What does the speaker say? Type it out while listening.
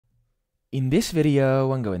In this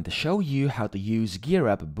video, I'm going to show you how to use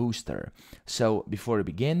GearUp Booster. So before we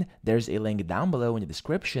begin, there's a link down below in the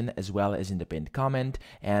description as well as in the pinned comment,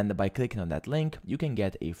 and by clicking on that link, you can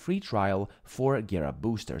get a free trial for GearUp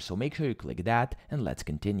Booster. So make sure you click that and let's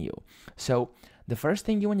continue. So the first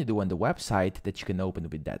thing you want to do on the website that you can open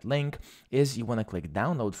with that link is you want to click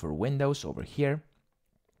download for Windows over here.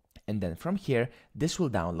 And then from here, this will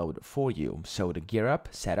download for you. So the GearUp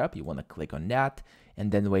setup, you want to click on that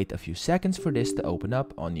and then wait a few seconds for this to open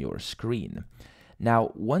up on your screen.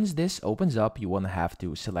 Now, once this opens up, you want to have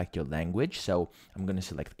to select your language. So I'm going to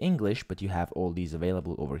select English, but you have all these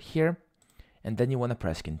available over here. And then you want to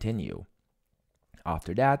press continue.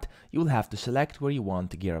 After that, you will have to select where you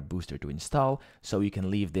want the GearUp Booster to install. So you can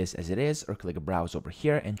leave this as it is or click browse over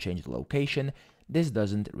here and change the location. This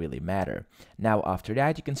doesn't really matter. Now after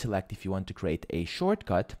that, you can select if you want to create a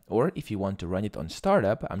shortcut or if you want to run it on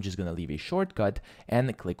startup. I'm just going to leave a shortcut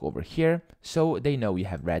and click over here so they know you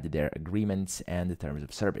have read their agreements and the terms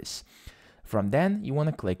of service. From then, you want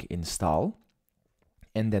to click install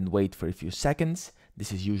and then wait for a few seconds.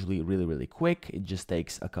 This is usually really quick. It just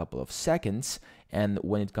takes a couple of seconds. And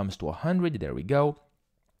when it comes to 100, there we go.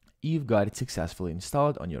 You've got it successfully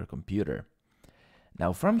installed on your computer.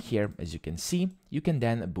 Now from here, as you can see, you can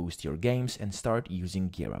then boost your games and start using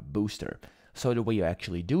GearUp Booster. So the way you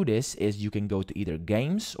actually do this is you can go to either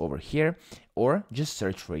games over here or just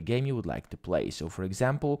search for a game you would like to play. So for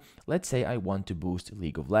example, let's say I want to boost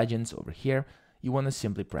League of Legends over here. You want to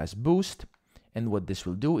simply press boost. And what this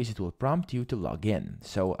will do is it will prompt you to log in.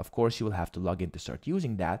 So of course you will have to log in to start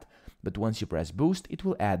using that. But once you press boost, it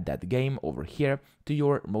will add that game over here to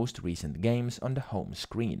your most recent games on the home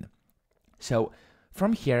screen. So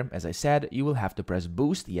from here, as I said, you will have to press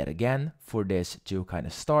boost yet again for this to kind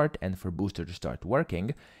of start and for Booster to start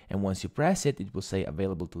working. And once you press it, it will say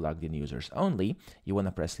available to logged in users only. You want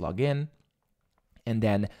to press login. And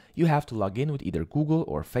then you have to log in with either Google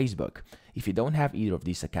or Facebook. If you don't have either of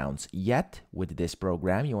these accounts yet with this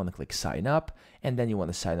program, you want to click sign up, and then you want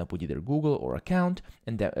to sign up with either Google or account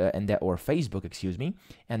or Facebook, excuse me.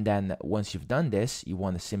 And then once you've done this, you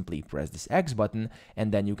want to simply press this X button,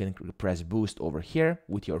 and then you can press boost over here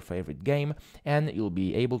with your favorite game, and you'll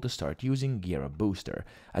be able to start using GearUp Booster.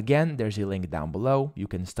 Again, there's a link down below. You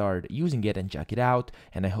can start using it and check it out.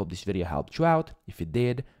 And I hope this video helped you out. If it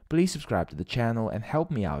did, please subscribe to the channel and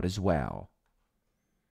help me out as well.